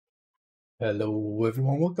Hello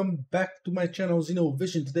everyone, welcome back to my channel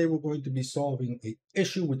𝐑𝐞𝐜𝐸. Today we're going to be solving an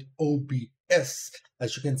issue with OBS.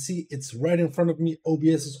 As you can see, it's right in front of me.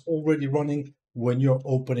 OBS is already running when you're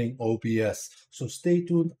opening OBS. So stay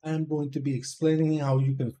tuned. I'm going to be explaining how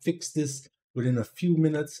you can fix this within a few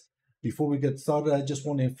minutes. Before we get started, I just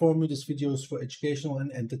want to inform you this video is for educational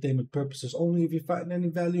and entertainment purposes only. If you find any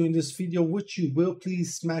value in this video, which you will,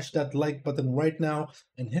 please smash that like button right now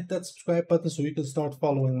and hit that subscribe button so you can start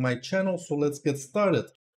following my channel. So let's get started.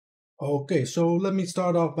 Okay, so let me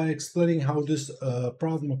start off by explaining how this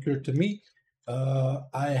problem occurred to me.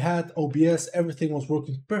 I had OBS, everything was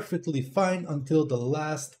working perfectly fine until the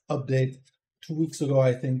last update 2 weeks ago,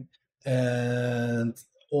 I think, and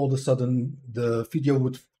all of a sudden the video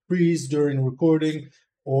would freeze during recording,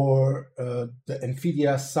 or the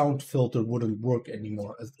NVIDIA sound filter wouldn't work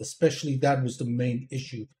anymore. Especially that was the main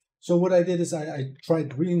issue. So what I did is I tried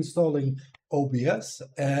reinstalling OBS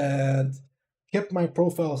and kept my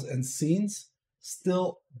profiles and scenes.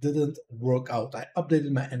 Still didn't work out. I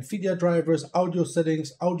updated my NVIDIA drivers, audio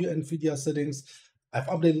settings, audio NVIDIA settings. I've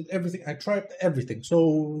updated everything. I tried everything.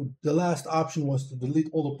 So the last option was to delete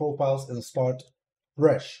all the profiles and start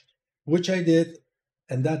fresh, which I did.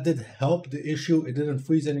 And that did help the issue. It didn't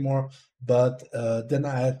freeze anymore. But then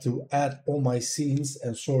I had to add all my scenes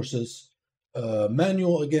and sources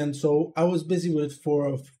manual again. So I was busy with it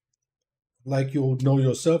for, like you'll know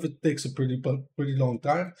yourself, it takes a pretty long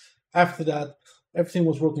time. After that, everything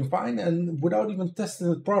was working fine. And without even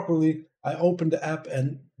testing it properly, I opened the app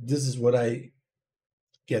and this is what I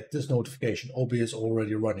get, this notification. OBS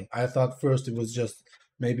already running. I thought first it was just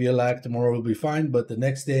maybe a lag, tomorrow will be fine. But the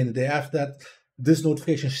next day and the day after that, this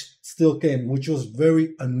notification still came, which was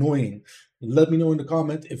very annoying. Let me know in the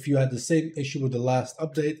comment if you had the same issue with the last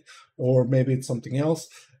update, or maybe it's something else.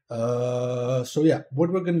 So yeah, what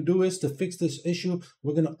we're going to do is to fix this issue,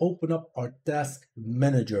 we're going to open up our task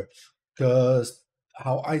manager, because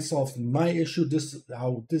how I solved my issue,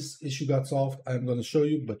 how this issue got solved, I'm going to show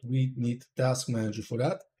you, but we need task manager for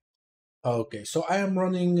that. Okay, so I am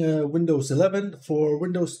running Windows 11. For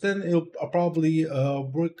Windows 10, it'll probably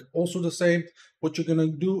work also the same. What you're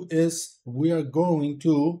going to do is we are going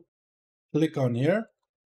to click on here,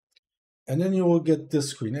 and then you will get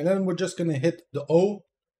this screen. And then we're just going to hit the O,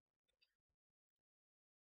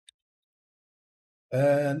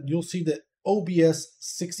 and you'll see the OBS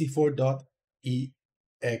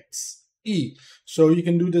 64.exe. So you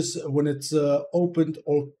can do this when it's opened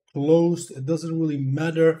or closed. It doesn't really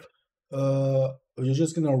matter. You're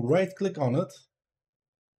just going to right click on it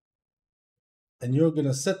and you're going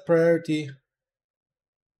to set priority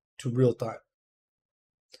to real time.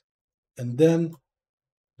 And then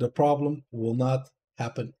the problem will not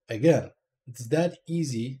happen again. It's that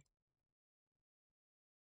easy.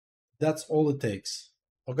 That's all it takes.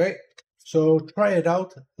 Okay, so try it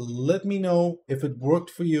out. Let me know if it worked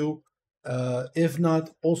for you. If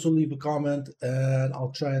not, also leave a comment and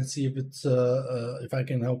I'll try and see if it's if I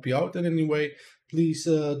can help you out in any way. Please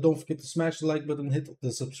don't forget to smash the like button, hit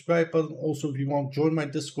the subscribe button. Also, if you want, join my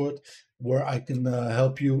Discord where I can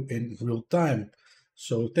help you in real time.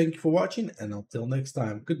 So thank you for watching, and until next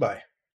time, goodbye.